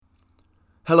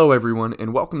Hello, everyone,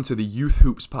 and welcome to the Youth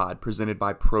Hoops Pod presented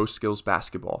by Pro Skills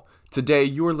Basketball. Today,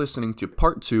 you are listening to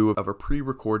part 2 of a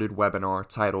pre-recorded webinar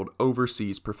titled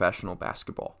Overseas Professional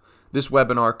Basketball. This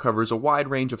webinar covers a wide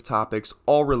range of topics,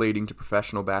 all relating to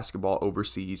professional basketball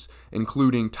overseas,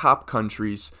 including top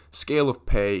countries, scale of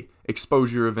pay,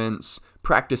 exposure events,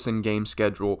 practice and game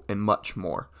schedule, and much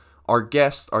more. Our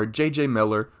guests are JJ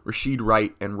Miller, Rasheed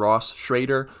Wright, and Ross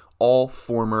Schrader, all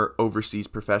former overseas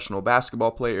professional basketball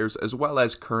players, as well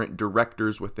as current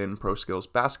directors within Pro Skills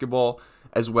Basketball,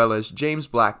 as well as James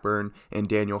Blackburn and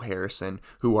Daniel Harrison,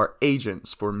 who are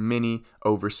agents for many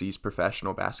overseas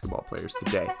professional basketball players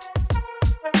today.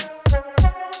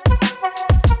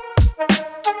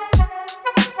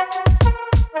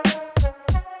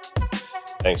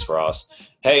 Thanks, Ross.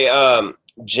 Hey,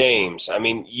 James,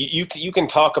 you can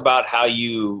talk about how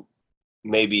you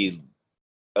maybe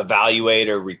evaluate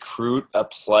or recruit a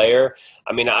player.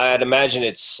 I'd imagine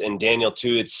it's, and Daniel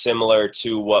too, it's similar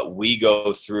to what we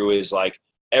go through is like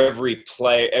every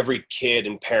kid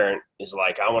and parent is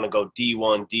like, I want to go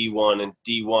D1 and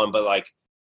D1, but like,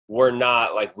 we're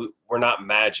not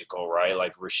magical, right?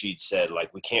 Like Rasheed said,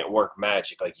 like we can't work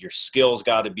magic, like your skills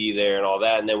got to be there and all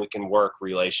that. And then we can work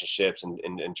relationships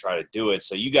and try to do it.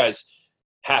 So you guys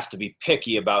have to be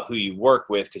picky about who you work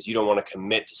with because you don't want to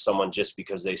commit to someone just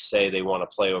because they say they want to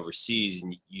play overseas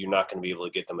and you're not going to be able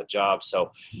to get them a job.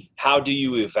 So how do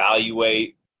you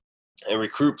evaluate and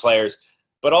recruit players?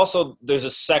 But also there's a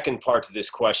second part to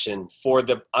this question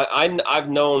I've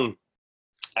known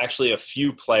actually a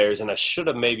few players, and I should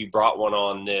have maybe brought one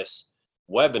on this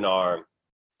webinar,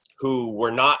 who were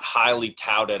not highly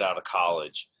touted out of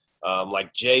college.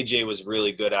 Like JJ was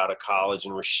really good out of college,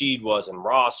 and Rasheed was, and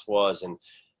Ross was, and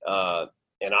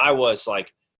I was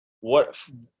like, what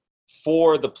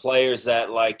for the players that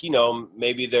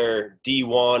maybe they're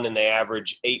D1 and they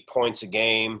average 8 points a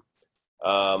game,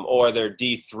 or they're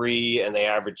D3 and they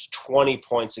average 20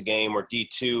 points a game, or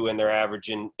D2 and they're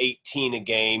averaging 18 a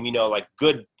game, like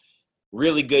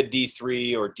really good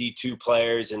D3 or D2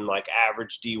 players and like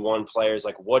average D1 players.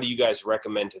 Like, what do you guys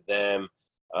recommend to them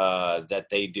that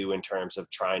they do in terms of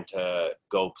trying to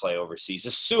go play overseas,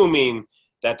 assuming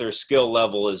that their skill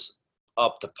level is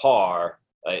up to par?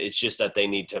 It's just that they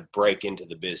need to break into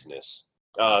the business.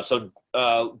 So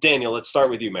Daniel, let's start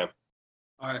with you, man.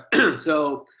 All right.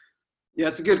 So, yeah,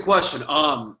 it's a good question.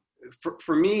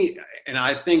 For me, and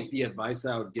I think the advice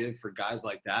that I would give for guys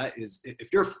like that is if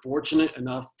you're fortunate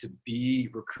enough to be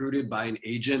recruited by an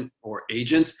agent or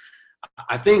agents,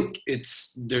 I think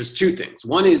there's two things.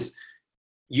 One is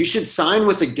you should sign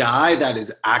with a guy that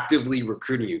is actively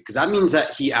recruiting you, because that means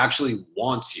that he actually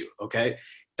wants you, okay?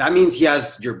 That means he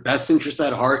has your best interest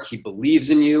at heart. He believes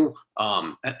in you.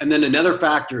 And then another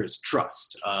factor is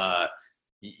trust.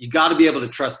 You got to be able to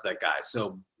trust that guy.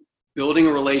 So building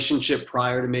a relationship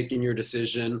prior to making your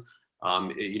decision.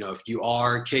 If you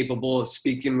are capable of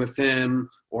speaking with him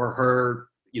or her,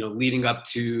 leading up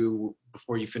to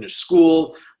before you finish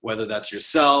school, whether that's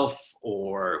yourself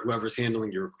or whoever's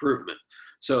handling your recruitment.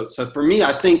 So for me,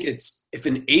 I think if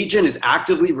an agent is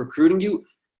actively recruiting you,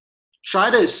 try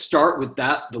to start with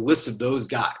the list of those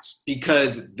guys,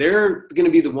 because they're going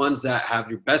to be the ones that have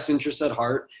your best interests at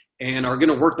heart and are going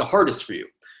to work the hardest for you.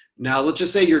 Now, let's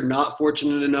just say you're not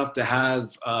fortunate enough to have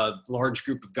a large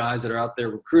group of guys that are out there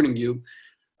recruiting you.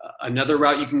 Another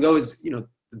route you can go is, the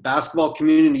basketball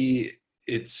community,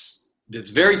 it's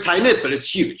very tight-knit, but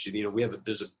it's huge.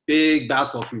 There's a big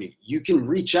basketball community. You can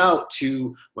reach out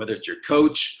to, whether it's your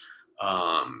coach,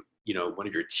 one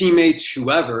of your teammates,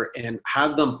 whoever, and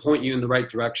have them point you in the right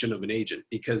direction of an agent,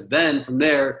 because then from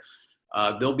there,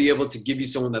 they'll be able to give you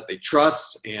someone that they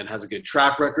trust and has a good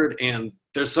track record, and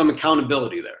there's some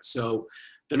accountability there. So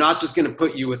they're not just going to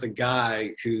put you with a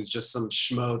guy who's just some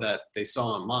schmo that they saw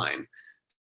online.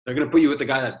 They're going to put you with the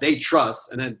guy that they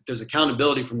trust, and then there's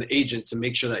accountability from the agent to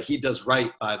make sure that he does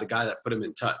right by the guy that put him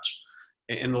in touch.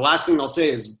 And the last thing I'll say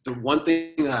is the one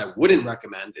thing that I wouldn't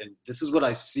recommend, and this is what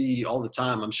I see all the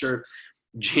time. I'm sure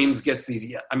James gets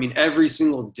these. Every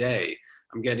single day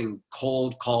I'm getting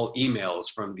cold call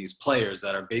emails from these players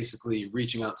that are basically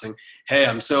reaching out saying, hey,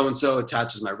 I'm so-and-so,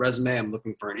 attaches my resume, I'm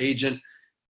looking for an agent.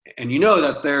 And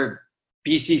that they're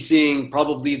BCCing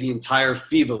probably the entire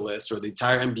FIBA list or the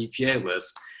entire NBPA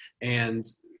list. And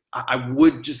I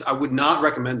would not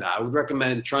recommend that. I would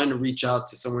recommend trying to reach out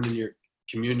to someone in your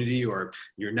community or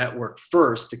your network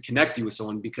first to connect you with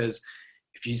someone, because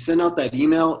if you send out that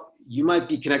email, you might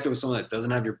be connected with someone that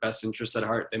doesn't have your best interest at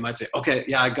heart. They might say, okay,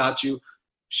 yeah, I got you.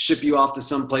 Ship you off to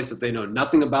some place that they know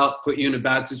nothing about, put you in a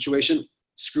bad situation,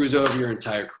 screws over your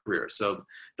entire career. So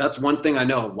that's one thing I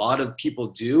know a lot of people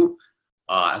do.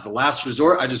 As a last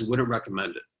resort, I just wouldn't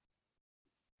recommend it.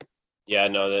 Yeah,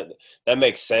 no, that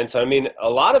makes sense. I mean, a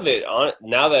lot of it,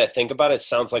 now that I think about it,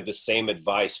 sounds like the same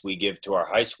advice we give to our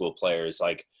high school players.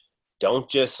 Like, don't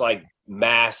just like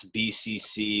mass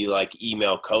BCC like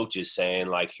email coaches saying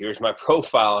like, here's my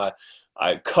profile.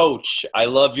 I coach, I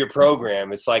love your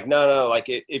program. It's like, no, like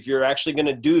if you're actually going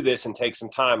to do this and take some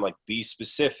time, like be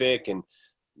specific and,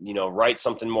 write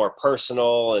something more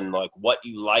personal and like what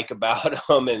you like about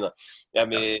them. And I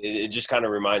mean, it just kind of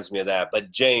reminds me of that.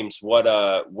 But James, what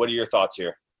are your thoughts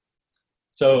here?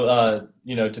 So,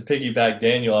 to piggyback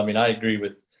Daniel, I mean, I agree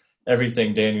with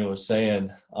everything Daniel was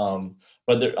saying.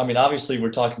 But there, I mean, obviously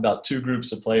we're talking about two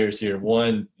groups of players here.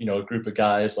 One, a group of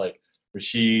guys like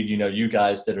Rashid, you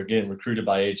guys that are getting recruited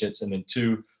by agents, and then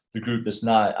two, the group that's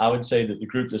not. I would say that the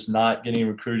group that's not getting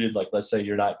recruited, like let's say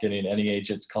you're not getting any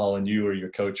agents calling you or your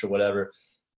coach or whatever,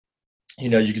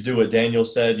 you could do what Daniel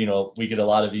said. We get a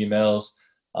lot of emails,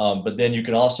 but then you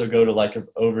can also go to like an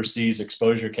overseas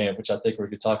exposure camp, which I think we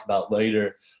could talk about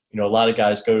later. A lot of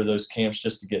guys go to those camps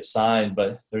just to get signed,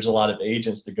 but there's a lot of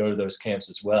agents that go to those camps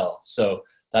as well. So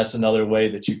that's another way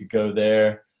that you could go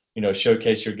there,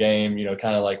 showcase your game,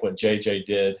 kind of like what JJ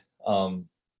did.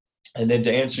 And then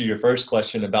to answer your first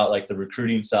question about like the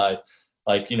recruiting side,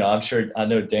 like, I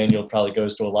know Daniel probably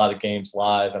goes to a lot of games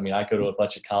live. I mean, I go to a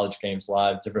bunch of college games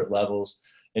live, different levels.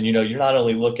 And, you're not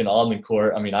only looking on the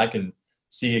court. I mean, I can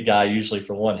see a guy usually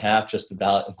for one half just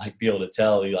about and like be able to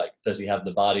tell, does he have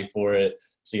the body for it?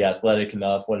 Is he athletic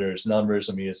enough? What are his numbers?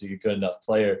 I mean, is he a good enough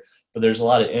player? But there's a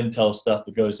lot of intel stuff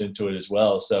that goes into it as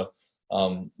well. So,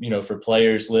 for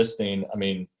players listening, I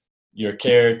mean, your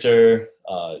character,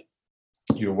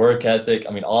 your work ethic,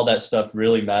 I mean, all that stuff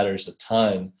really matters a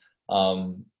ton,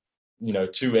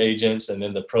 to agents and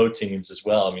then the pro teams as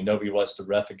well. I mean, nobody wants to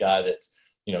rep a guy that's,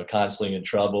 constantly in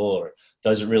trouble or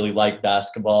doesn't really like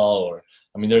basketball or,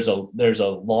 I mean, there's a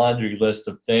laundry list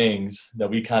of things that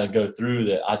we kind of go through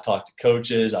that I talk to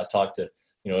coaches. I talk to,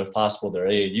 if possible, their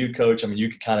AAU coach. I mean, you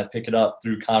can kind of pick it up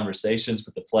through conversations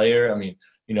with the player. I mean,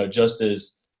 just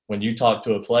as when you talk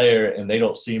to a player and they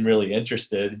don't seem really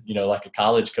interested, like a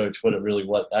college coach wouldn't really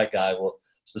want that guy. Well,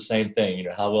 it's the same thing.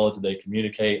 How well do they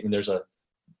communicate? And there's a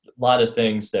lot of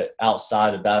things that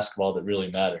outside of basketball that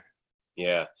really matter.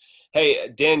 Yeah. Hey,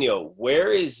 Daniel,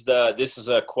 this is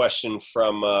a question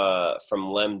from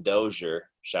Lem Dozier.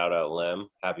 Shout out Lem.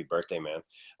 Happy birthday, man.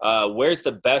 Where's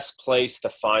the best place to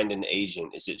find an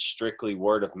agent? Is it strictly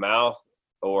word of mouth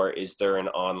or is there an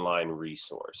online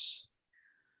resource?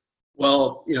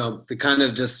 Well, to kind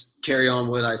of just carry on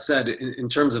what I said in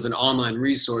terms of an online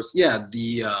resource, yeah,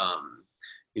 the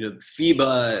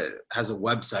FIBA has a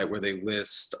website where they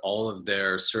list all of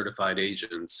their certified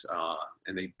agents,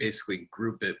 and they basically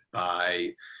group it by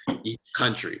each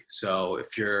country. So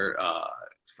if you're,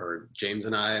 for James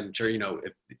and I'm sure,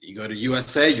 if you go to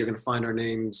USA, you're going to find our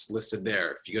names listed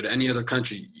there. If you go to any other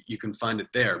country, you can find it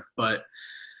there. But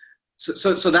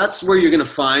so that's where you're going to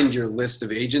find your list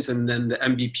of agents. And then the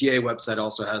MBPA website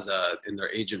also has in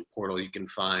their agent portal, you can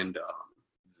find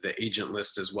the agent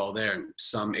list as well there. And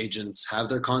some agents have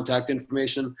their contact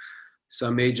information,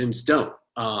 some agents don't.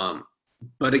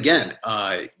 But again,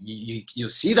 you'll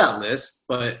see that list,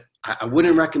 but I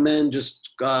wouldn't recommend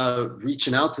just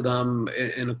reaching out to them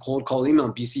in a cold call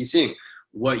email, BCCing.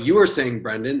 What you were saying,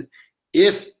 Brendan,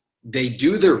 if they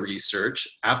do their research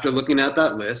after looking at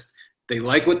that list, they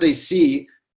like what they see,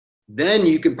 then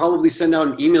you could probably send out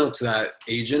an email to that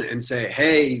agent and say,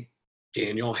 hey,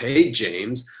 Daniel, hey,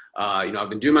 James, I've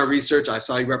been doing my research. I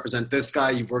saw you represent this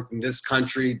guy. You've worked in this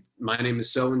country. My name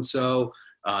is so-and-so.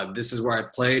 This is where I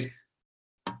played.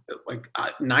 Like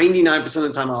 99% of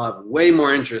the time, I'll have way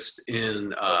more interest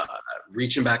in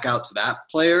reaching back out to that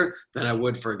player than I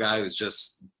would for a guy who's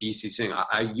just BCCing.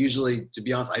 I usually, to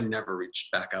be honest, I never reach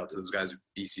back out to those guys who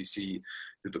BCC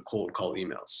through the cold call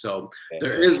emails. So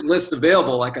there is lists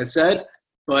available, like I said,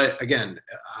 but again,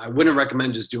 I wouldn't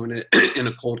recommend just doing it in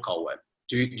a cold call way.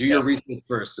 Do your research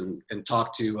first and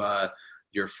talk to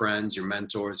your friends, your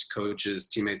mentors, coaches,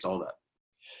 teammates, all that.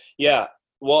 Yeah.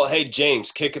 Well, hey,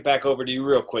 James, kick it back over to you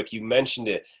real quick. You mentioned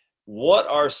it. What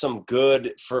are some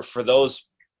good for those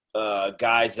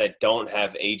guys that don't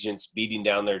have agents beating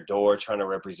down their door trying to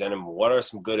represent them? What are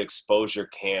some good exposure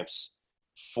camps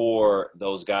for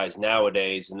those guys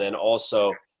nowadays? And then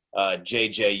also,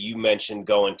 JJ, you mentioned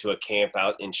going to a camp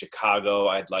out in Chicago.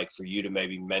 I'd like for you to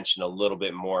maybe mention a little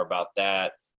bit more about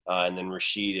that. And then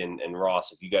Rashid and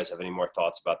Ross, if you guys have any more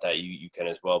thoughts about that, you can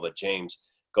as well. But James,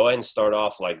 go ahead and start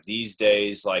off like these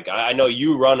days. Like I know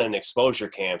you run an exposure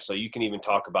camp, so you can even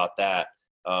talk about that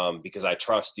because I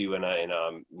trust you and I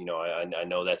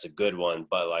know that's a good one.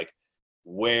 But like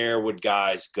where would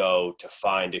guys go to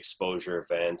find exposure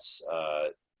events,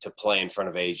 to play in front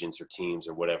of agents or teams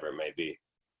or whatever it may be?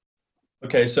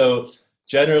 Okay, so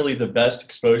generally the best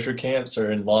exposure camps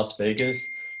are in Las Vegas.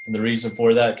 And the reason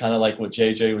for that, kind of like what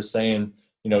JJ was saying,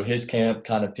 his camp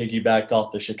kind of piggybacked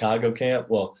off the Chicago camp.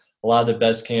 Well, a lot of the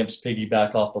best camps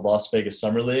piggyback off the Las Vegas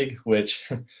Summer League, which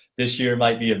this year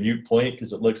might be a moot point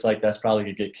because it looks like that's probably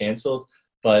going to get canceled.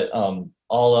 But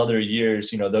all other years,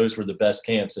 those were the best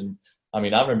camps. And I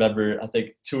mean, I remember, I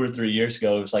think 2 or 3 years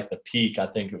ago, it was like the peak. I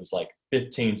think it was like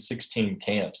 15, 16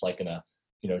 camps, like in a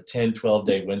 10,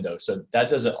 12-day window. So that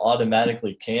doesn't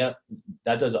automatically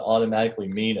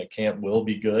mean a camp will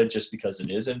be good just because it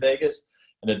is in Vegas.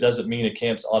 And it doesn't mean a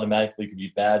camp's automatically could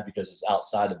be bad because it's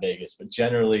outside of Vegas. But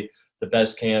generally the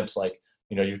best camps, like,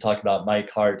 you're talking about Mike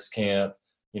Hart's camp,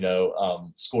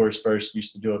 Scores First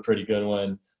used to do a pretty good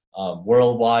one.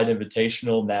 Worldwide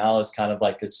Invitational now is kind of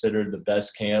like considered the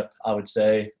best camp, I would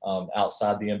say,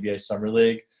 outside the NBA Summer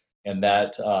League. And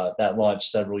that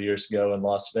launched several years ago in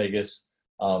Las Vegas.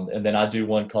 And then I do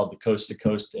one called the Coast to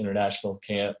Coast International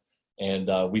Camp.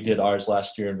 And we did ours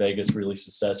last year in Vegas, really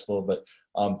successful. But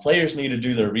players need to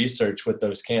do their research with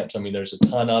those camps. I mean, there's a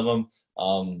ton of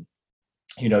them.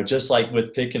 Just like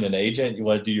with picking an agent, you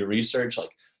want to do your research. Like,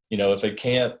 if a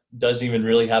camp doesn't even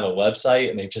really have a website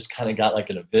and they've just kind of got like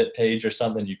an event page or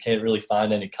something, you can't really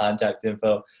find any contact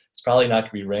info, it's probably not going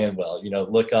to be ran well.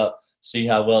 Look up, see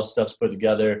how well stuff's put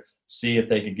together, see if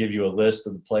they can give you a list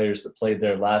of the players that played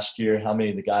there last year, how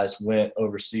many of the guys went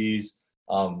overseas,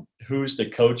 who's the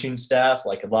coaching staff.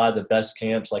 Like a lot of the best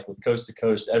camps, like with Coast to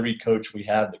Coast, every coach we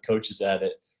have that coaches at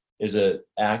it is an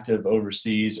active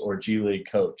overseas or G League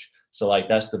coach. So like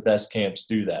that's the best camps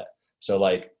do that. So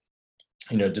like,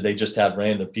 do they just have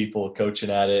random people coaching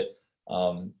at it?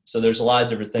 So there's a lot of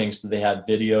different things. Do they have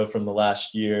video from the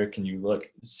last year? Can you look,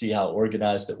 see how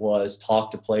organized it was?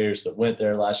 Talk to players that went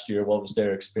there last year. What was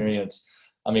their experience?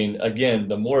 I mean, again,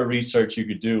 the more research you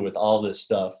could do with all this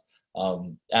stuff,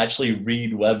 actually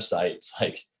read websites.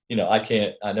 Like,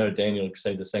 I know Daniel can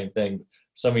say the same thing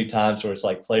so many times where it's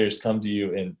like players come to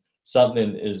you and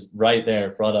something is right there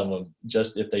in front of them,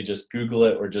 just if they just Google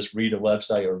it or just read a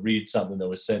website or read something that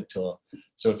was sent to them.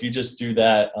 So if you just do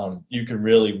that, you can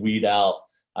really weed out,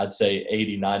 I'd say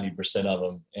 80-90% of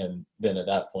them. And then at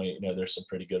that point, there's some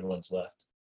pretty good ones left.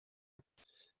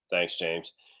 Thanks,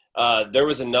 James. There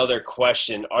was another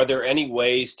question. Are there any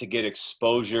ways to get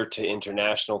exposure to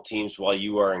international teams while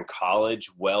you are in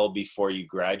college, well before you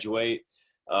graduate?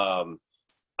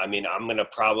 I mean, I'm going to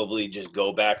probably just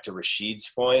go back to Rashid's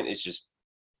point. It's just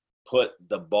put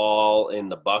the ball in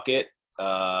the bucket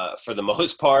for the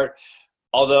most part.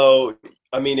 Although,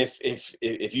 I mean,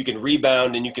 if you can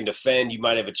rebound and you can defend, you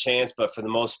might have a chance. But for the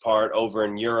most part, over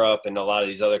in Europe and a lot of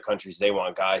these other countries, they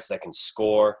want guys that can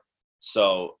score.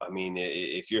 So, I mean,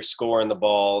 if you're scoring the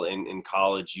ball in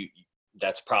college,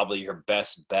 that's probably your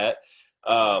best bet.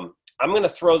 I'm going to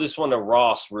throw this one to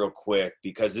Ross real quick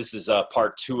because this is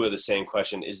part 2 of the same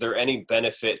question. Is there any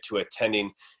benefit to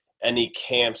attending any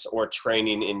camps or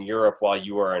training in Europe while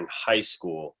you are in high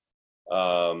school?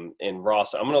 And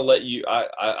Ross, I'm going to let you –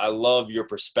 I love your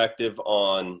perspective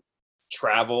on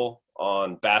travel,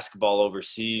 on basketball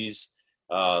overseas.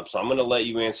 So I'm going to let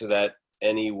you answer that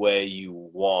any way you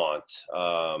want.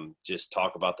 Just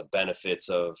talk about the benefits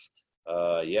of,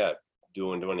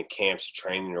 doing any camps or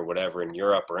training or whatever in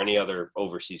Europe or any other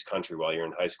overseas country while you're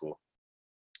in high school.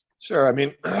 Sure. I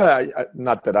mean,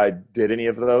 not that I did any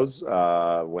of those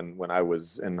when I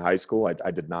was in high school.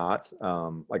 I did not.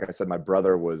 Like I said, my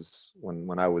brother was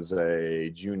when I was a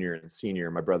junior and senior.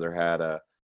 My brother had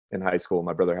in high school.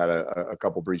 My brother had a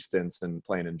couple brief stints in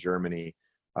playing in Germany,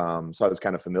 so I was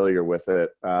kind of familiar with it.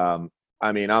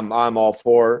 I mean, I'm all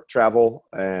for travel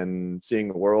and seeing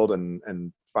the world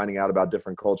and finding out about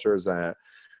different cultures.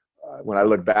 When I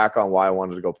look back on why I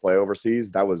wanted to go play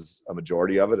overseas, that was a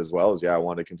majority of it as well. I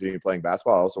wanted to continue playing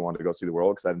basketball. I also wanted to go see the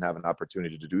world because I didn't have an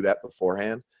opportunity to do that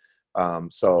beforehand.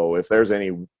 So if there's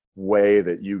any way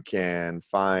that you can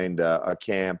find a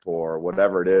camp or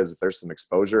whatever it is, if there's some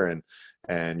exposure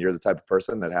and you're the type of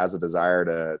person that has a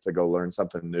desire to go learn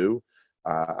something new,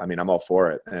 I mean, I'm all for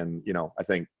it. And, I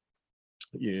think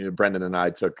Brendan and I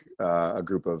took a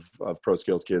group of Pro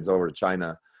Skills kids over to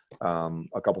China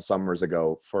a couple summers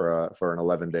ago for an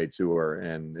 11-day tour,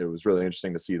 and it was really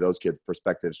interesting to see those kids'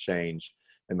 perspectives change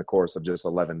in the course of just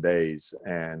 11 days.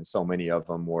 And so many of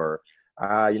them were,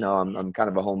 I'm kind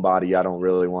of a homebody. I don't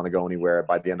really want to go anywhere.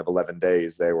 By the end of 11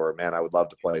 days, they were, man, I would love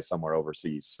to play somewhere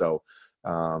overseas. So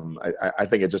I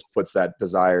think it just puts that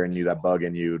desire in you, that bug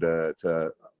in you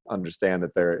to understand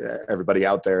that everybody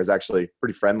out there is actually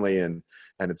pretty friendly, and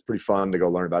it's pretty fun to go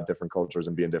learn about different cultures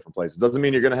and be in different places. Doesn't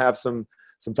mean you're going to have some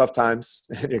tough times,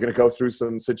 and you're going to go through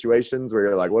some situations where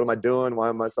you're like, what am I doing? Why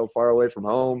am I so far away from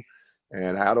home?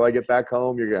 And how do I get back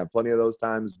home? You're going to have plenty of those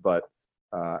times. But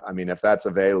I mean, if that's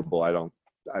available,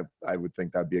 I would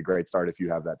think that'd be a great start if you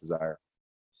have that desire.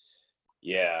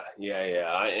 Yeah.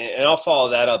 And I'll follow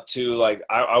that up too. Like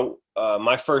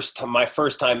my first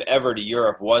time ever to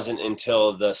Europe wasn't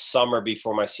until the summer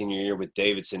before my senior year with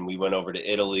Davidson. We went over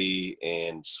to Italy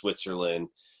and Switzerland.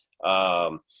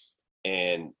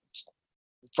 And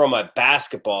from a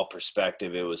basketball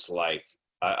perspective, it was like,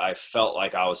 I felt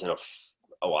like I was in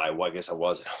I guess I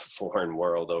was in a foreign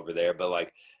world over there, but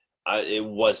like, it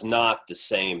was not the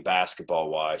same basketball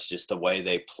wise, just the way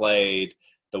they played,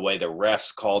 the way the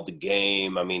refs called the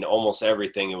game. I mean, almost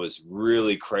everything. It was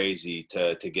really crazy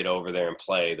to get over there and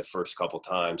play the first couple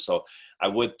times. So I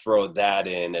would throw that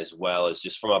in, as well as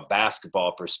just from a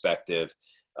basketball perspective.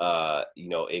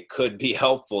 It could be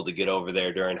helpful to get over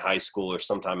there during high school or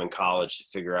sometime in college to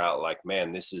figure out, like,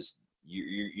 man, this is,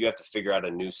 you have to figure out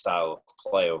a new style of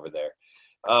play over there.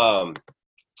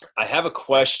 I have a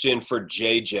question for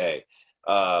JJ.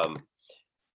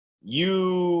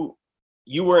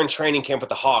 You were in training camp with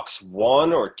the Hawks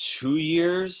 1 or 2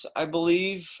 years, I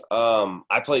believe.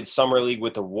 I played summer league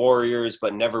with the Warriors,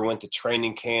 but never went to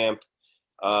training camp.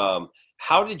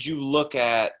 How did you look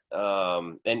at,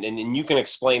 and you can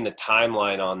explain the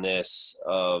timeline on this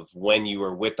of when you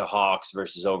were with the Hawks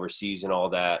versus overseas and all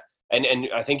that. And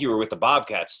I think you were with the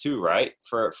Bobcats too, right?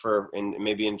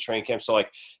 Maybe in training camp. So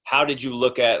like, how did you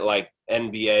look at like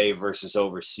NBA versus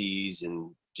overseas,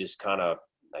 and just kind of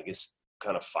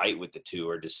fight with the two,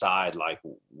 or decide like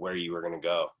where you were going to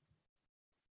go?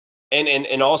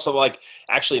 And also, like,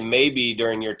 actually maybe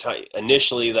during your time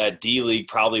initially, that D League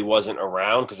probably wasn't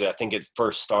around, because I think it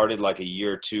first started like a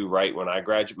year or two right when I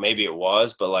graduated. Maybe it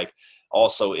was, but like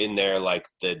also in there, like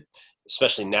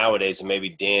especially nowadays, and maybe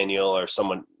Daniel or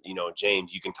someone,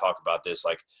 James, you can talk about this,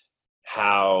 like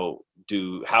how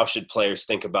should players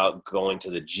think about going to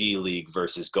the G League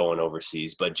versus going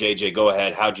overseas? But JJ, go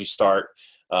ahead. How'd you start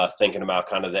thinking about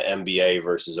kind of the NBA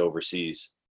versus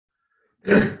overseas?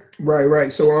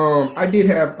 Right. So I did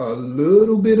have a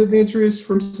little bit of interest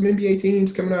from some NBA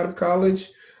teams coming out of college.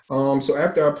 So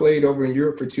after I played over in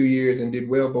Europe for 2 years and did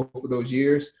well both of those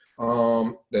years,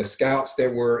 the scouts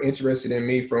that were interested in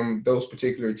me from those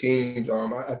particular teams,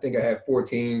 I think I had 4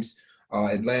 teams: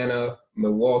 Atlanta,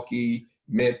 Milwaukee,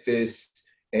 Memphis,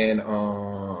 and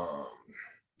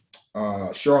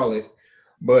Charlotte.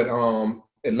 But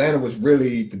Atlanta was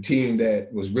really the team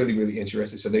that was really, really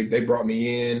interested. So they brought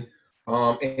me in.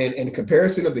 And the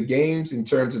comparison of the games in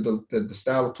terms of the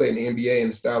style of play in the NBA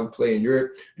and the style of play in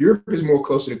Europe is more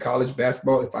closer to college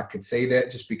basketball, if I could say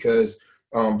that, just because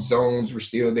zones were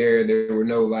still there. There were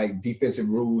no like defensive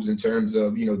rules in terms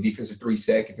of, defensive 3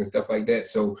 seconds and stuff like that.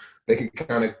 So they could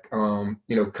kind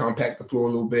of, compact the floor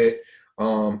a little bit.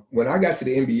 When I got to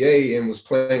the NBA and was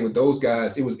playing with those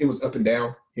guys, it was up and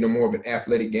down, more of an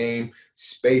athletic game.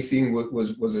 Spacing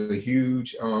was a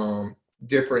huge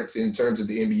difference in terms of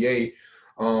the NBA.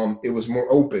 It was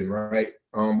more open, right?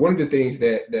 One of the things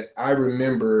that I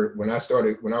remember when I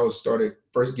started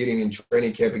first getting in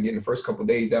training camp and getting the first couple of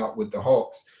days out with the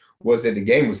Hawks was that the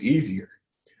game was easier,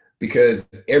 because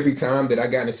every time that I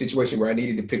got in a situation where I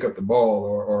needed to pick up the ball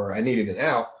or I needed an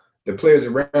out, the players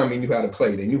around me knew how to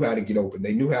play. They knew how to get open.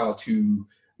 They knew how to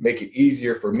make it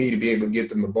easier for me to be able to get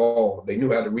them the ball. They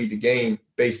knew how to read the game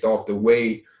based off the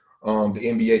way the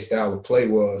NBA style of play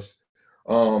was.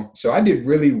 So I did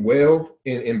really well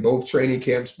in both training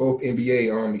camps, both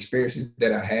NBA experiences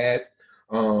that I had.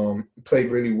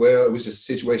 Played really well. It was just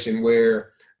a situation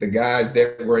where the guys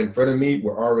that were in front of me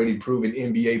were already proven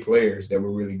NBA players that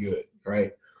were really good,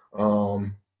 right?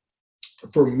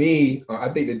 For me, I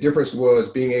think the difference was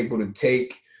being able to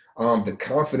take the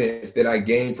confidence that I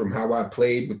gained from how I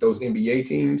played with those NBA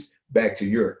teams back to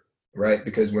Europe, right?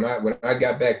 Because when I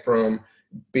got back from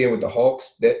being with the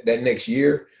Hawks that next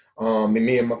year, and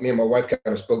me and my wife kind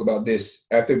of spoke about this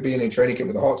after being in training camp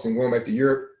with the Hawks and going back to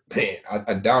Europe. Man,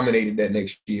 I dominated that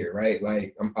next year, right?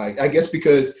 Like I guess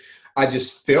because I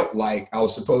just felt like I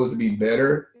was supposed to be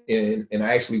better, and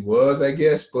I actually was, I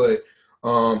guess. But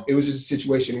it was just a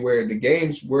situation where the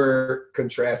games were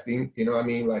contrasting.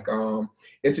 Like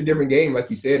it's a different game, like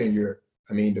you said, in Europe.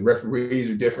 I mean, the referees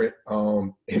are different,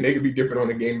 and they could be different on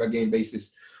a game-by-game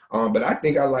basis. But I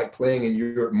think I like playing in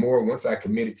Europe more once I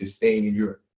committed to staying in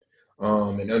Europe.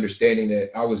 And understanding that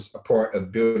I was a part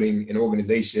of building an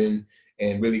organization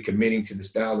and really committing to the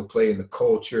style of play and the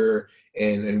culture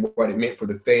and what it meant for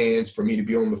the fans, for me to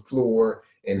be on the floor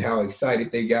and how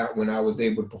excited they got when I was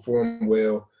able to perform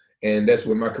well. And that's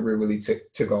when my career really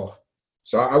took off.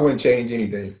 So I wouldn't change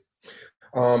anything.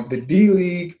 The D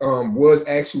League was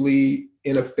actually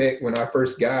in effect when I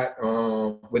first got,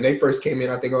 when they first came in.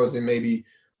 I think I was in maybe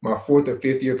my 4th or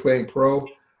 5th year playing pro.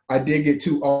 I did get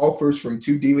 2 offers from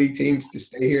 2 D League teams to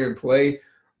stay here and play,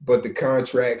 but the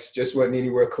contracts just wasn't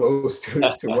anywhere close to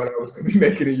what I was going to be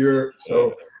making in Europe.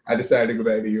 So I decided to go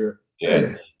back to Europe.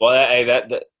 Yeah. Well,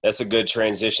 that's a good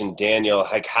transition, Daniel.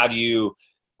 Like, how do you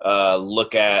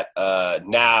look at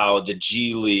now the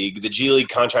G League? The G League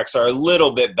contracts are a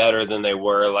little bit better than they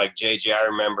were. Like, JJ, I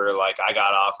remember, like, I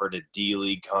got offered a D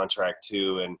League contract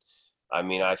too, and I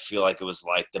mean, I feel like it was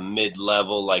like the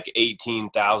mid-level, like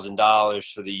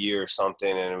 $18,000 for the year or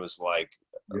something, and it was like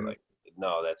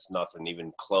no, that's nothing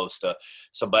even close to.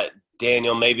 So, but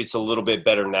Daniel, maybe it's a little bit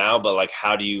better now, but like,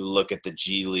 how do you look at the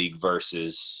G League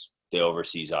versus the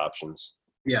overseas options?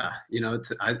 Yeah,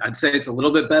 I'd say it's a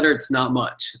little bit better. It's not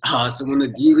much. So when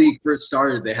the D League first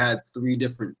started, they had 3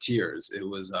 different tiers. It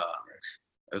was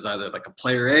either like a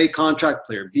player A contract,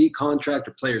 player B contract,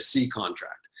 or player C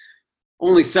contract.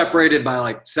 Only separated by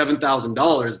like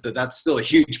 $7,000, but that's still a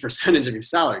huge percentage of your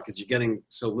salary because you're getting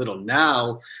so little.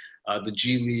 Now, the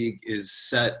G League is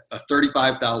set a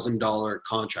 $35,000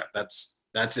 contract. That's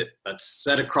it. That's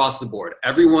set across the board.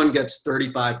 Everyone gets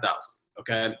 $35,000.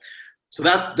 Okay, so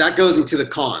that goes into the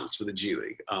cons for the G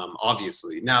League.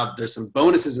 Obviously, now there's some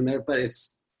bonuses in there, but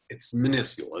it's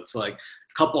minuscule. It's like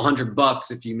a couple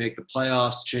 $100 if you make the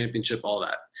playoffs, championship, all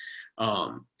that.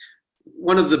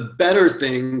 One of the better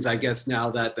things, I guess,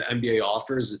 now that the NBA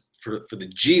offers for the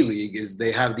G League is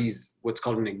they have these what's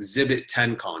called an Exhibit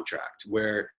 10 contract,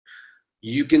 where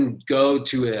you can go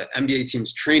to an NBA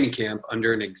team's training camp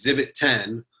under an Exhibit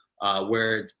 10,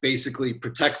 where it basically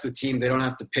protects the team. They don't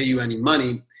have to pay you any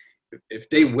money. If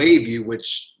they waive you,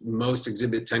 which most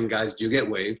Exhibit 10 guys do get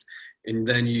waived, and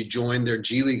then you join their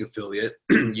G League affiliate,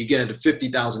 you get a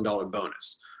 $50,000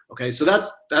 bonus. Okay, so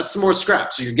that's some more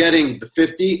scrap. So you're getting the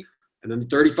 50 and then the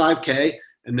 35K,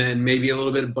 and then maybe a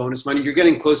little bit of bonus money. You're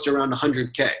getting close to around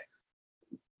 100K.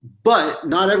 But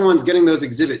not everyone's getting those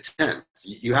Exhibit 10s.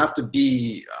 You have to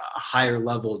be a higher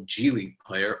level G League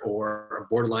player or a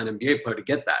borderline NBA player to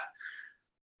get that.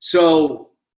 So,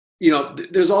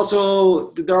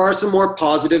 there are some more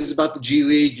positives about the G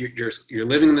League. You're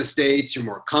living in the States. You're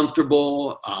more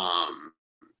comfortable.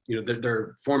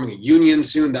 They're forming a union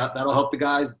soon. That'll help the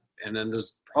guys. And then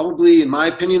there's probably, in my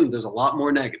opinion, there's a lot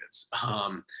more negatives.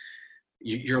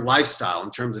 Your lifestyle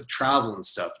in terms of travel and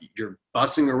stuff. You're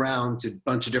bussing around to a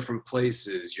bunch of different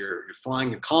places. You're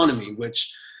flying economy,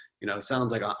 which,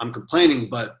 sounds like I'm complaining,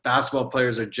 but basketball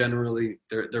players are generally,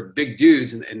 they're big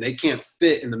dudes and they can't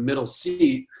fit in the middle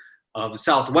seat of a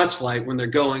Southwest flight when they're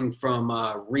going from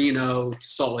Reno to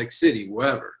Salt Lake City,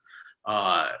 wherever.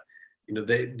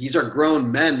 These are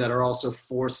grown men that are also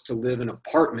forced to live in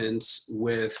apartments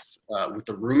with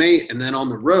a roommate, and then on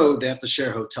the road they have to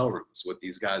share hotel rooms with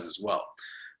these guys as well.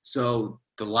 So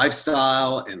the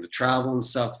lifestyle and the travel and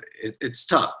stuff, it's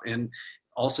tough. And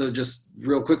also, just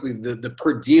real quickly, the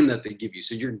per diem that they give you.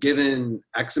 So you're given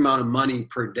X amount of money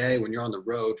per day when you're on the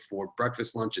road for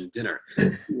breakfast, lunch, and dinner,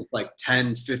 like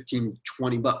 10, 15,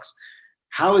 $20.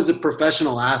 How is a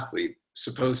professional athlete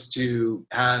supposed to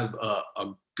have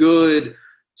a good,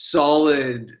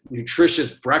 solid,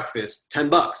 nutritious breakfast,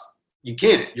 $10? You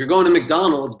can't. You're going to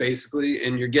McDonald's basically,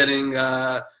 and you're getting,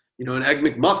 an Egg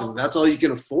McMuffin. That's all you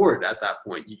can afford at that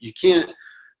point. You can't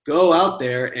go out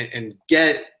there and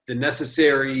get the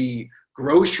necessary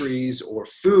groceries or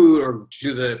food or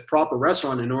to the proper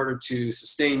restaurant in order to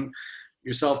sustain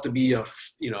yourself to be a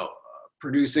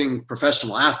producing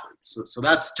professional athlete. So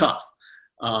that's tough.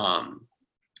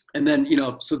 And then,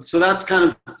 so that's kind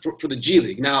of for the G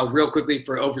League. Now, real quickly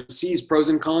for overseas pros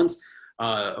and cons,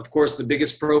 of course, the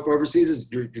biggest pro for overseas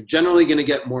is you're generally going to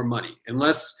get more money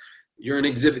unless you're an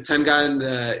Exhibit 10 guy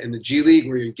in the G League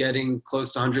where you're getting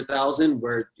close to 100,000,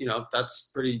 where,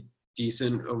 that's pretty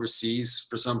decent overseas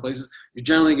for some places. You're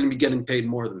generally going to be getting paid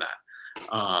more than that.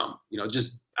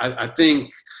 I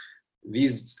think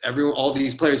all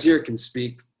these players here can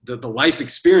speak the life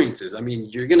experiences. I mean,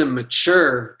 you're going to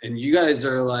mature, and you guys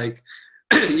are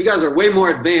you guys are way more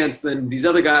advanced than these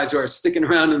other guys who are sticking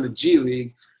around in the G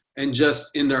League and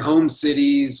just in their home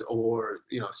cities or,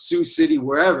 Sioux City,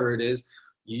 wherever it is.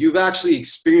 You've actually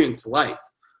experienced life.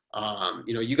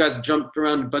 You guys jumped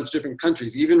around a bunch of different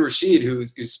countries. Even Rashid, who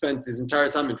spent his entire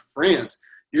time in France,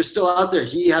 you're still out there.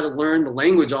 He had to learn the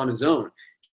language on his own.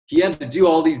 He had to do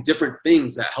all these different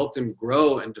things that helped him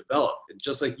grow and develop,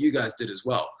 just like you guys did as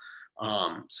well.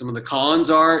 Some of the cons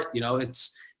are,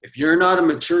 if you're not a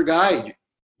mature guy,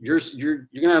 you're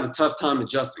gonna have a tough time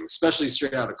adjusting, especially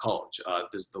straight out of college.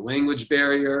 There's the language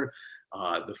barrier,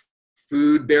 the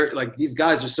food barrier. Like, these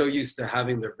guys are so used to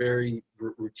having their very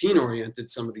routine oriented.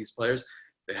 Some of these players,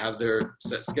 they have their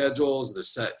set schedules, their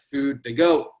set food.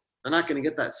 They're not going to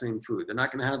get that same food. They're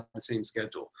not going to have the same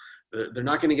schedule. They're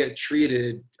not going to get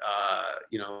treated,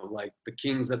 like the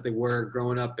kings that they were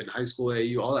growing up in high school,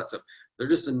 AU, all that stuff. They're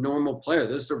just a normal player.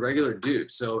 They're just a regular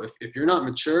dude. So if you're not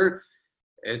mature,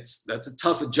 that's a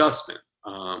tough adjustment.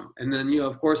 And then,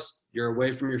 of course, you're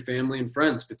away from your family and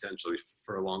friends potentially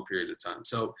for a long period of time.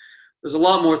 So there's a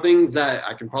lot more things that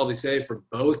I can probably say for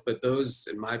both, but those,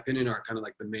 in my opinion, are kind of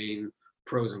like the main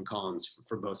pros and cons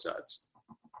for both sides.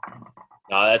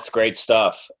 No, that's great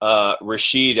stuff.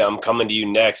 Rashid, I'm coming to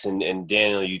you next, and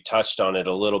Daniel, you touched on it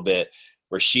a little bit.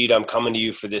 Rashid, I'm coming to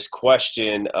you for this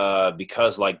question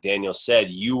because, like Daniel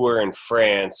said, you were in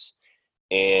France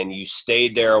and you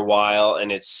stayed there a while,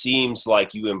 and it seems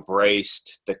like you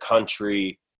embraced the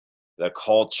country, the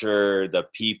culture, the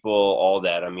people, all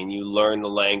that. I mean, you learned the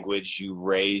language, you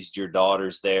raised your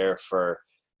daughters there for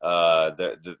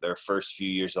their first few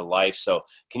years of life. So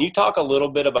can you talk a little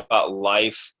bit about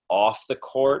life off the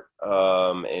court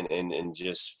and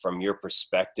just from your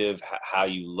perspective, how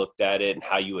you looked at it and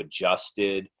how you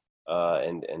adjusted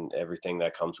and everything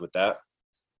that comes with that?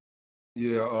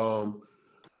 Yeah,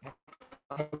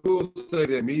 I will say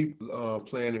that me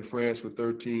playing in France for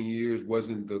 13 years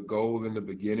wasn't the goal in the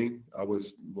beginning. I was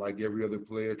like every other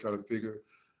player trying to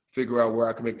figure out where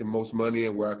I can make the most money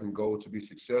and where I can go to be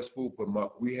successful.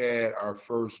 But we had our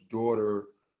first daughter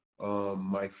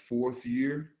my fourth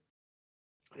year,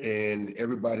 and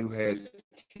everybody who has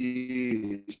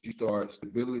kids,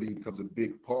 stability becomes a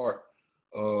big part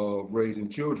of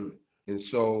raising children. And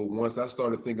so once I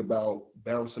started thinking about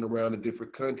bouncing around in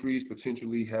different countries,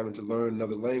 potentially having to learn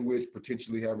another language,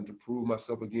 potentially having to prove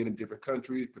myself again in different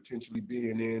countries, potentially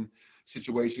being in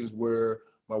situations where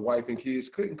my wife and kids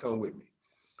couldn't come with me.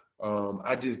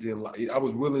 I just didn't like it. I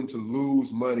was willing to lose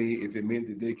money if it meant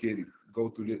that they could go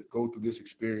through this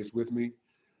experience with me.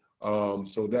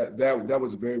 So that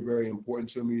was very, very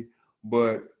important to me.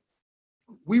 But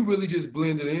we really just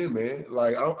blended in, man.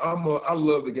 Like I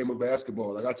love the game of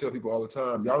basketball. Like I tell people all the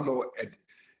time, y'all know.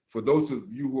 For those of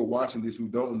you who are watching this who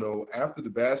don't know, after the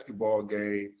basketball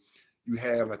game, you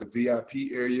have like a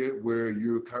VIP area where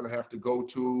you kind of have to go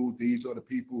to. These are the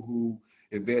people who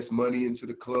invest money into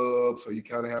the club, so you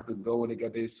kind of have to go and they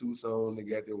got their suits on, they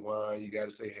got their wine, you got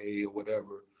to say hey or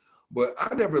whatever. But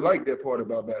I never liked that part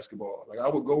about basketball. Like I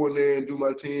would go in there and do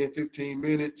my 10, 15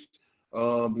 minutes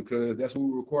because that's what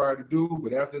we were required to do.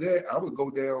 But after that, I would go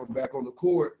down back on the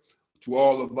court to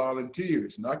all the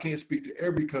volunteers. And I can't speak to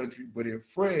every country, but in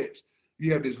France,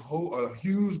 you have this a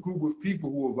huge group of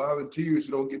people who are volunteers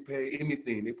who don't get paid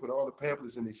anything. They put all the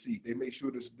pamphlets in their seat. They make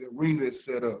sure the arena is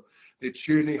set up. They're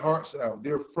cheering their hearts out.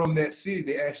 They're from that city.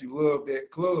 They actually love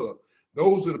that club.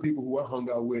 Those are the people who I hung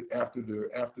out with after the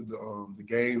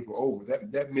games were over.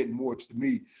 That meant more to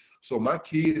me. So my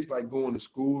kids like going to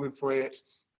school in France.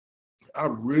 I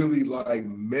really like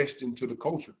meshed into the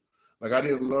culture. Like I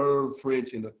didn't learn French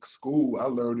in the school. I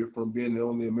learned it from being the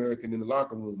only American in the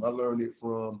locker room. I learned it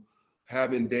from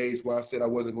having days where I said I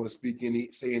wasn't going to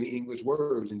say any English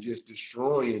words and just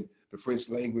destroying the French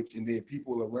language. And then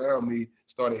people around me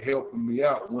started helping me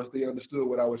out. Once they understood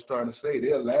what I was trying to say,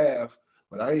 they'll laugh,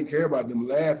 but I didn't care about them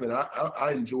laughing.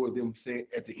 I enjoyed them saying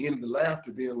at the end of the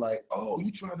laughter being like, oh,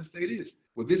 you trying to say this?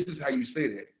 Well, this is how you say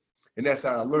that. And that's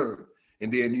how I learned.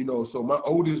 And then, so my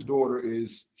oldest daughter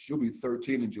she'll be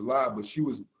 13 in July, but she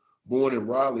was born in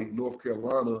Raleigh, North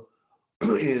Carolina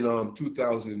in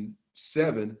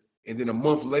 2007. And then a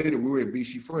month later, we were in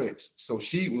Vichy, France. So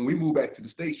when we moved back to the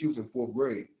States, she was in fourth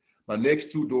grade. My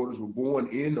next two daughters were born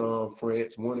in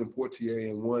France, one in Poitiers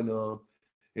and one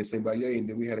in Saint-Vallier. And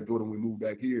then we had a daughter when we moved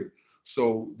back here.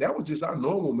 So that was just our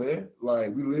normal, man.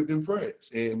 Like we lived in France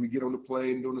and we get on the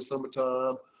plane during the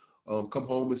summertime, come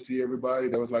home and see everybody.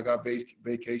 That was like our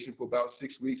vacation for about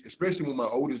 6 weeks, especially when my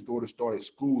oldest daughter started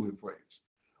school in France.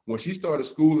 When she started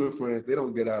school in France, they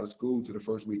don't get out of school till the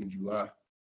first week in July.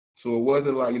 So it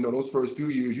wasn't like, those first few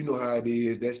years, you know how it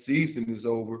is. That season is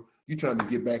over. You're trying to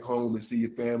get back home and see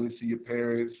your family, see your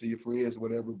parents, see your friends,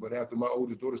 whatever. But after my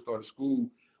oldest daughter started school,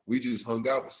 we just hung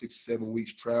out for 6 or 7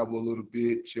 weeks, travel a little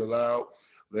bit, chill out,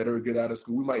 let her get out of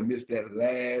school. We might miss that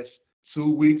last 2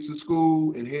 weeks of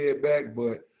school and head back,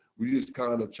 but we just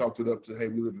kind of chalked it up to, hey,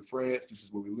 we live in France. This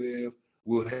is where we live.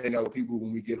 We'll hang out with people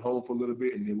when we get home for a little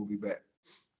bit, and then we'll be back.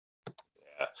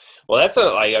 Well, that's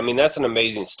an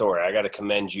amazing story. I got to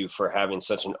commend you for having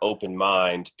such an open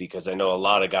mind because I know a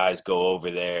lot of guys go over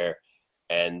there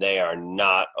and they are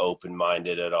not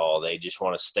open-minded at all. They just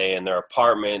want to stay in their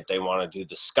apartment. They want to do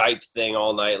the Skype thing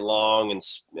all night long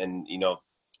and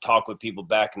talk with people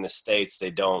back in the States.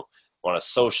 They don't want to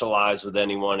socialize with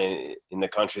anyone in the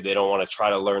country. They don't want to try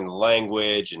to learn the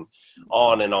language, and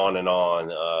on and on and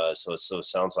on. So it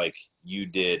sounds like you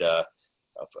did a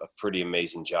pretty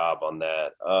amazing job on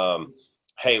that.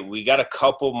 Hey, we got a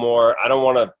couple more. I don't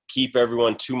want to keep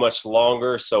everyone too much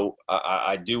longer, so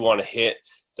I do want to hit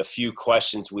the few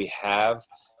questions we have.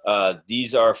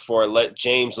 These are for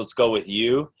James, let's go with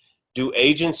you. Do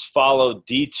agents follow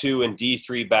D2 and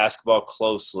D3 basketball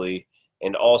closely?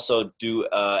 And also, do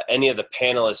any of the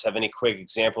panelists have any quick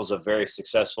examples of very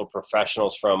successful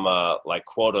professionals from like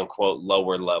quote unquote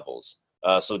lower levels?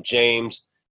 So James,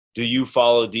 do you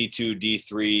follow D2,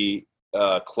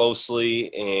 D3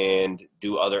 closely, and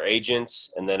do other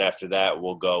agents? And then after that,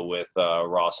 we'll go with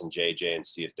Ross and JJ and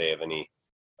see if they have any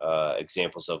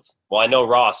examples of, well, I know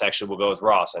Ross, actually we'll go with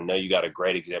Ross. I know you got a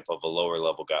great example of a lower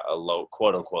level guy, a low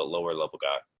quote unquote lower level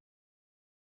guy.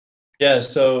 Yeah,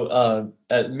 so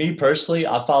at me personally,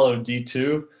 I follow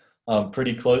D2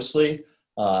 pretty closely.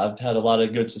 I've had a lot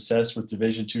of good success with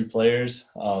Division II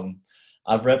players.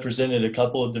 I've represented a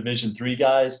couple of Division III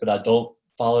guys, but I don't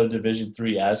follow Division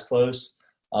III as close.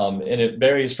 And it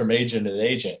varies from agent to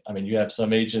agent. I mean, you have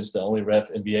some agents that only rep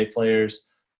NBA players.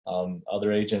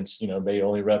 Other agents, may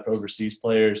only rep overseas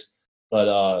players.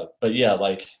 But yeah,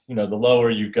 like, the lower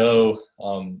you go,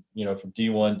 from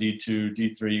D1, D2,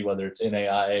 D3, whether it's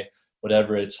NAIA,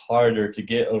 whatever, it's harder to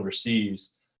get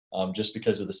overseas just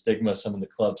because of the stigma some of the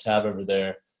clubs have over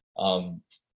there.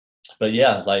 But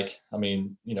yeah, like, I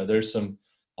mean,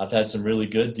 I've had some really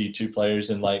good D2 players,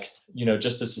 and like,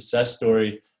 just a success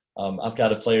story. I've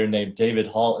got a player named David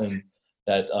Halton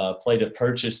that played at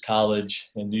Purchase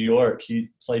College in New York. He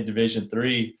played Division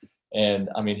III, and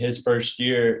I mean, his first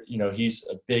year, he's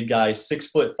a big guy,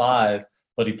 6'5",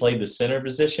 but he played the center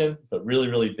position, but really,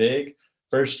 really big.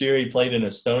 First year he played in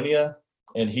Estonia,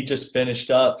 and he just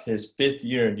finished up his 5th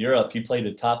year in Europe. He played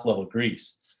at top level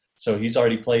Greece. So he's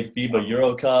already played FIBA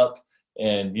Euro Cup,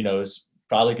 and, is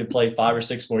probably could play 5 or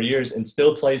 6 more years and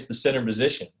still plays the center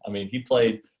position. I mean,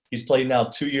 he's played now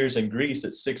 2 years in Greece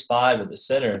at 6'5" at the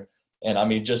center. And I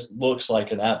mean, just looks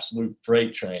like an absolute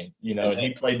freight train, and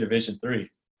he played Division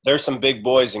III. There's some big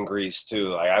boys in Greece too.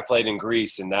 Like, I played in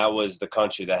Greece, and that was the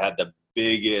country that had the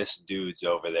biggest dudes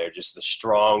over there, just the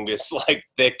strongest, like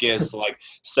thickest, like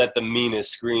set the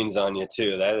meanest screens on you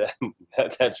too.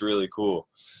 That's really cool.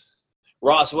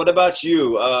 Ross, what about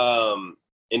you?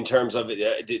 In terms of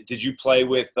it, did you play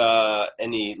with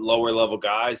any lower level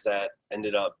guys that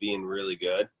ended up being really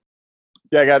good?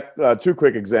 Yeah, I got 2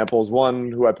 quick examples.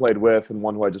 One who I played with and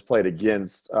one who I just played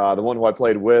against. The one who I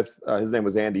played with, his name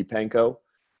was Andy Panko.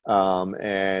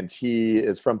 And he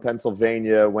is from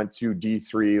Pennsylvania, went to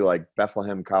D3, like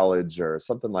Bethlehem College or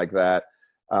something like that.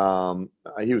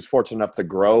 He was fortunate enough to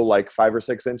grow like 5 or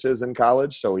 6 inches in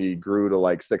college. So he grew to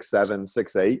like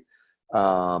 6'7",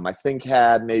 6'8". I think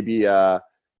had maybe,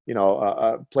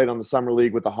 played on the summer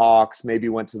league with the Hawks, maybe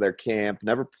went to their camp,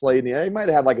 never played he might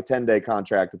have had like a 10-day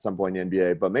contract at some point in the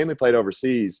NBA, but mainly played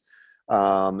overseas.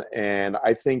 And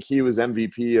I think he was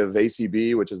MVP of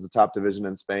ACB, which is the top division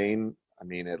in Spain. I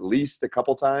mean, at least a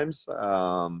couple times,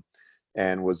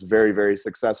 and was very, very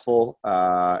successful,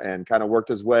 and kind of worked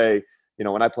his way.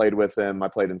 When I played with him, I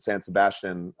played in San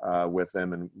Sebastian with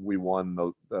him, and we won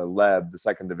the LEB, the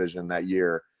second division that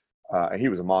year. And he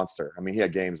was a monster. I mean, he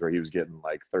had games where he was getting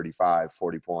like 35,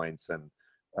 40 points. And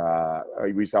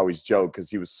we used to always joke because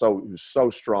he was so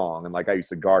strong. And like, I used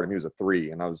to guard him. He was a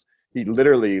 3. And he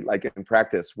literally, like in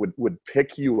practice, would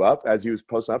pick you up as he was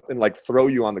posting up and like throw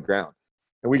you on the ground.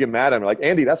 And we get mad at him, like,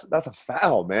 Andy, that's a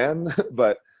foul, man.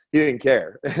 But he didn't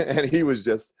care. And he was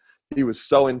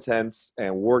so intense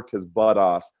and worked his butt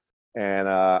off. And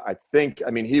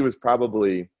he was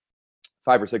probably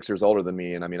 5 or 6 years older than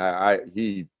me. And I mean,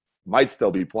 he might still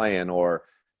be playing or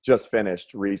just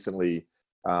finished recently,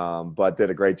 but did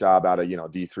a great job out of,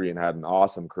 D3 and had an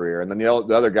awesome career. And then the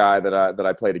other guy that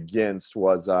I played against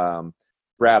was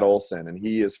Brad Olson, and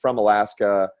he is from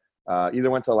Alaska.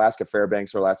 Either went to Alaska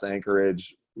Fairbanks or Alaska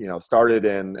Anchorage, started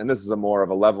in, and this is a more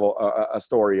of a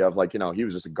story of like, he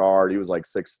was just a guard. He was like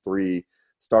 6'3",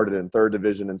 started in 3rd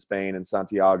division in Spain in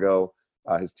Santiago.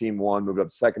 His team won, moved up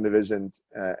to 2nd division.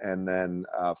 And then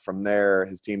from there,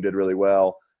 his team did really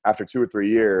well. After 2 or 3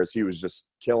 years, he was just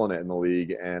killing it in the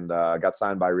league and got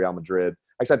signed by Real Madrid.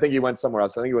 Actually, I think he went somewhere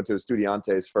else. I think he went to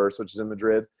Estudiantes first, which is in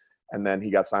Madrid. And then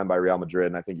he got signed by Real Madrid,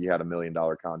 and I think he had $1 million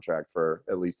contract for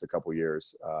at least a couple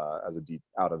years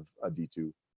out of a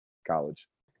D2 college.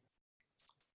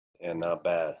 Yeah, not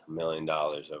bad. $1 million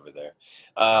over there.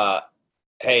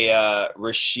 Hey,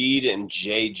 Rashid and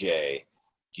JJ,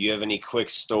 do you have any quick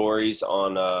stories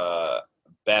on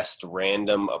best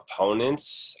random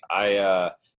opponents?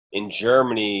 In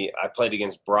Germany, I played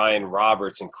against Brian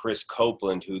Roberts and Chris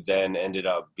Copeland, who then ended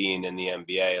up being in the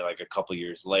NBA like a couple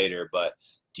years later. But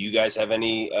do you guys have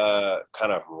any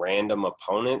kind of random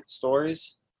opponent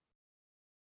stories?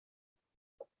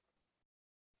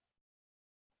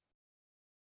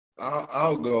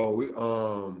 I'll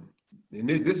go. And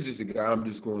this is just a guy I'm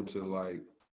just going to like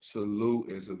salute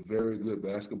as a very good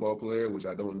basketball player, which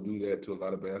I don't do that to a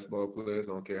lot of basketball players.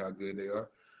 I don't care how good they are.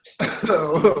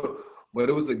 But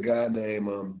it was a guy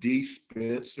named D.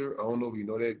 Spencer. I don't know if you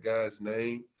know that guy's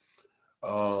name.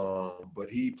 But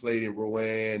he played in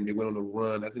Rouen. They went on a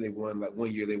run. I think they won like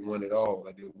one year. They won it all.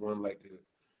 Like they won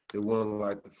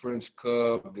like the French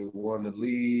Cup. They won the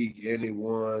league, and they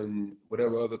won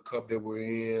whatever other cup they were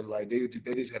in. Like they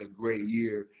just had a great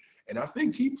year. And I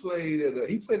think he played at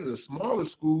a smaller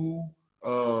school,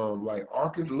 like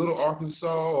Little Arkansas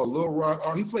or Little Rock.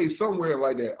 Or he played somewhere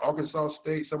like that, Arkansas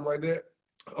State, something like that.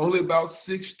 Only about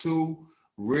 6'2",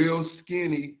 real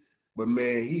skinny. But,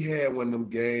 man, he had one of them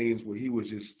games where he was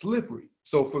just slippery.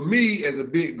 So, for me, as a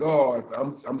big guard,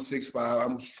 I'm 6'5",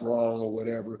 I'm strong or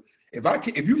whatever.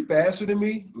 If you faster than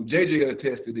me, JJ got to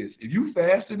attest to this. If you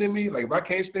faster than me, like if I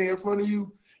can't stay in front of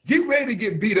you, get ready to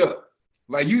get beat up.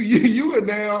 Like you are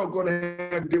now going to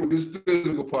have to deal with this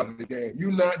physical part of the game.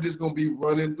 You're not just going to be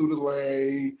running through the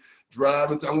lane,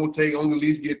 driving. I'm going to at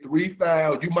least get 3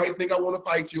 fouls. You might think I want to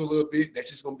fight you a little bit. That's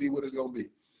just going to be what it's going to be.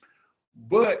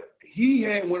 But he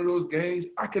had one of those games,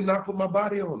 I could not put my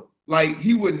body on him. Like,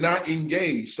 he would not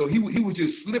engage. So he was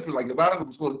just slipping. Like, if I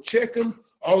was going to check him,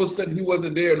 all of a sudden he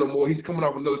wasn't there no more. He's coming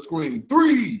off another screen.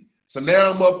 3! So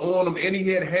now I'm up on him, and he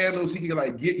had handles. He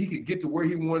could get to where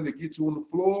he wanted to get to on the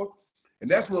floor. And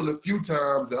that's one of the few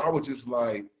times that I was just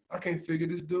like, I can't figure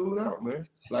this dude out, man.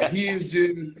 Like,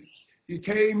 he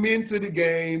came into the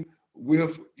game with,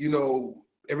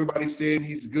 everybody said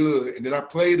he's good, and then I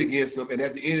played against him, and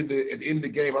at the end of the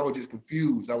game, I was just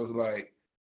confused. I was like,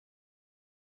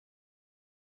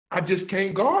 I just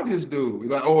can't guard this dude.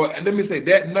 Like, let me say,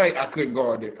 that night I couldn't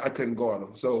guard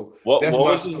him. So what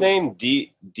was his name?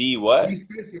 D what?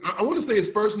 I want to say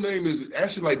his first name is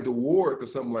actually like DeWark or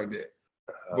something like that.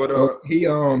 But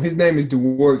his name is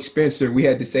DeWark Spencer. We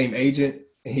had the same agent,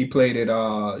 and he played at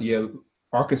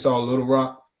Arkansas Little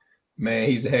Rock. Man,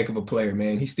 he's a heck of a player,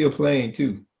 man. He's still playing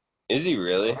too. Is he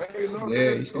really?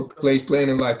 Yeah, he still plays playing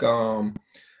in like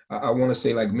I want to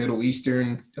say like Middle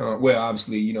Eastern. Well,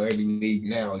 obviously, every league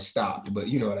now is stopped, but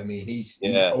you know what I mean. He's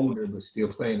older, but still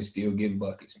playing and still getting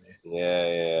buckets, man.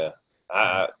 Yeah.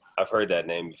 I've heard that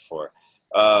name before.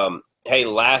 Hey,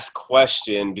 last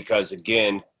question, because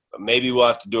again, maybe we'll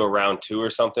have to do a round 2 or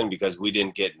something because we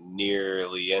didn't get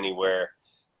nearly anywhere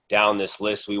down this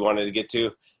list we wanted to get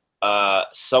to.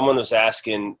 Someone was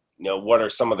asking, what are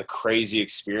some of the crazy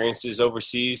experiences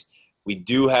overseas? We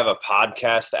do have a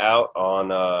podcast out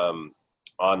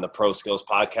on the Pro Skills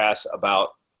podcast about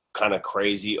kind of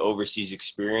crazy overseas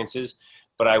experiences.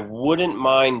 But I wouldn't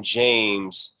mind,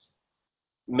 James,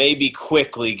 maybe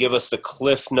quickly give us the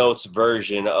Cliff Notes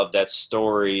version of that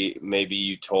story maybe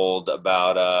you told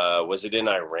about, was it in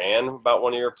Iran about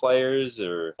one of your players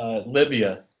or?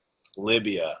 Libya.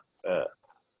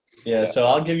 Yeah, so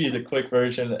I'll give you the quick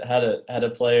version. Had a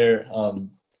player, I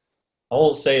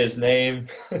won't say his name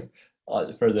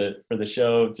for the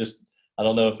show. Just I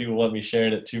don't know if you want me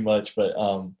sharing it too much, but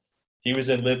he was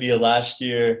in Libya last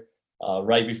year,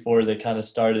 right before they kind of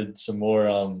started some more.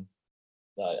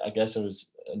 I guess it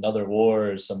was another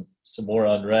war or some more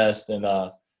unrest, and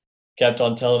kept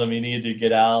on telling him he needed to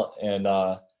get out. And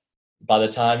by the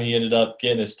time he ended up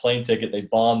getting his plane ticket, they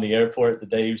bombed the airport the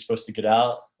day he was supposed to get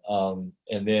out.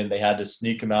 And then they had to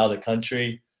sneak him out of the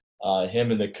country,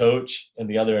 him and the coach and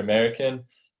the other American,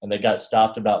 and they got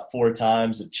stopped about 4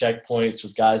 times at checkpoints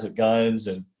with guys with guns.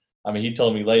 And I mean, he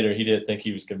told me later he didn't think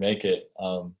he was going to make it.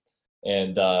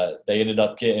 And they ended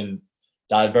up getting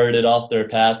diverted off their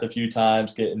path a few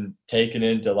times, getting taken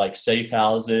into like safe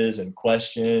houses and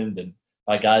questioned and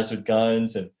by guys with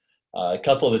guns. And a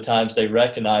couple of the times they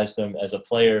recognized him as a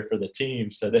player for the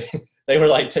team. So they were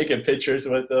like taking pictures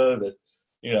with him, and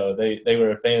they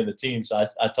were a fan of the team. So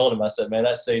I told him, I said, man,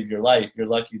 that saved your life. You're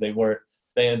lucky they weren't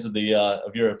fans of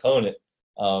of your opponent.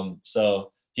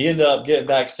 So he ended up getting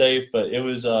back safe, but it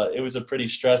was a pretty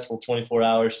stressful 24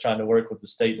 hours trying to work with the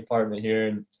State Department here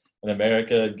in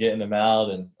America, getting him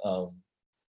out. And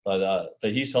but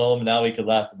he's home now. We could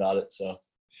laugh about it. So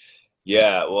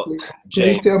yeah, well,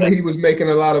 James, tell me he was making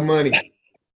a lot of money.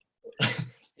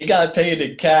 He got paid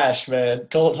in cash, man.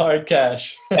 Cold hard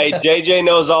cash. Hey, JJ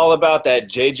knows all about that.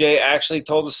 JJ actually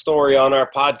told a story on our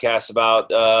podcast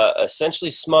about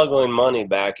essentially smuggling money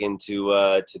back into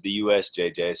to the U.S.,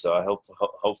 JJ. So I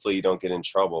hopefully you don't get in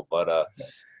trouble. But,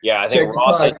 yeah, I Check think the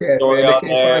Ross has a podcast, story man. They on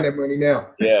can't there. find that money now.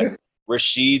 Yeah.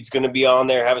 Rashid's going to be on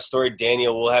there, have a story.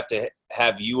 Daniel, we'll have to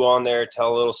have you on there,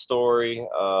 tell a little story.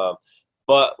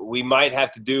 But we might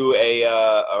have to do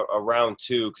a round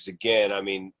two because, again, I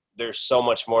mean, there's so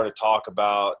much more to talk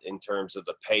about in terms of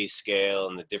the pay scale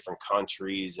and the different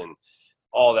countries and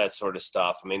all that sort of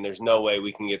stuff. I mean, there's no way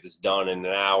we can get this done in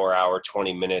an hour,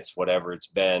 20 minutes, whatever it's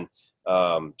been.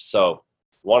 So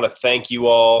want to thank you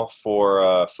all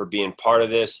for being part of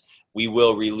this. We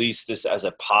will release this as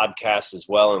a podcast as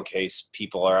well in case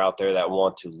people are out there that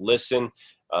want to listen.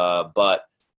 But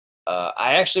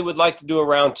I actually would like to do a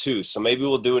round two, so maybe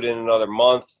we'll do it in another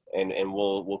month, and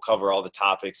we'll cover all the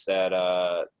topics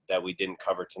that we didn't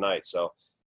cover tonight. So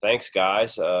thanks,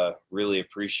 guys. Really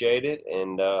appreciate it,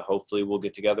 and hopefully we'll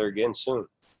get together again soon.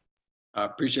 I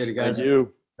appreciate it, guys. Thank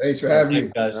you. Thanks for having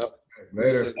me. Guys.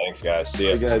 Later. Thanks, guys. See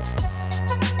ya. Hey, guys.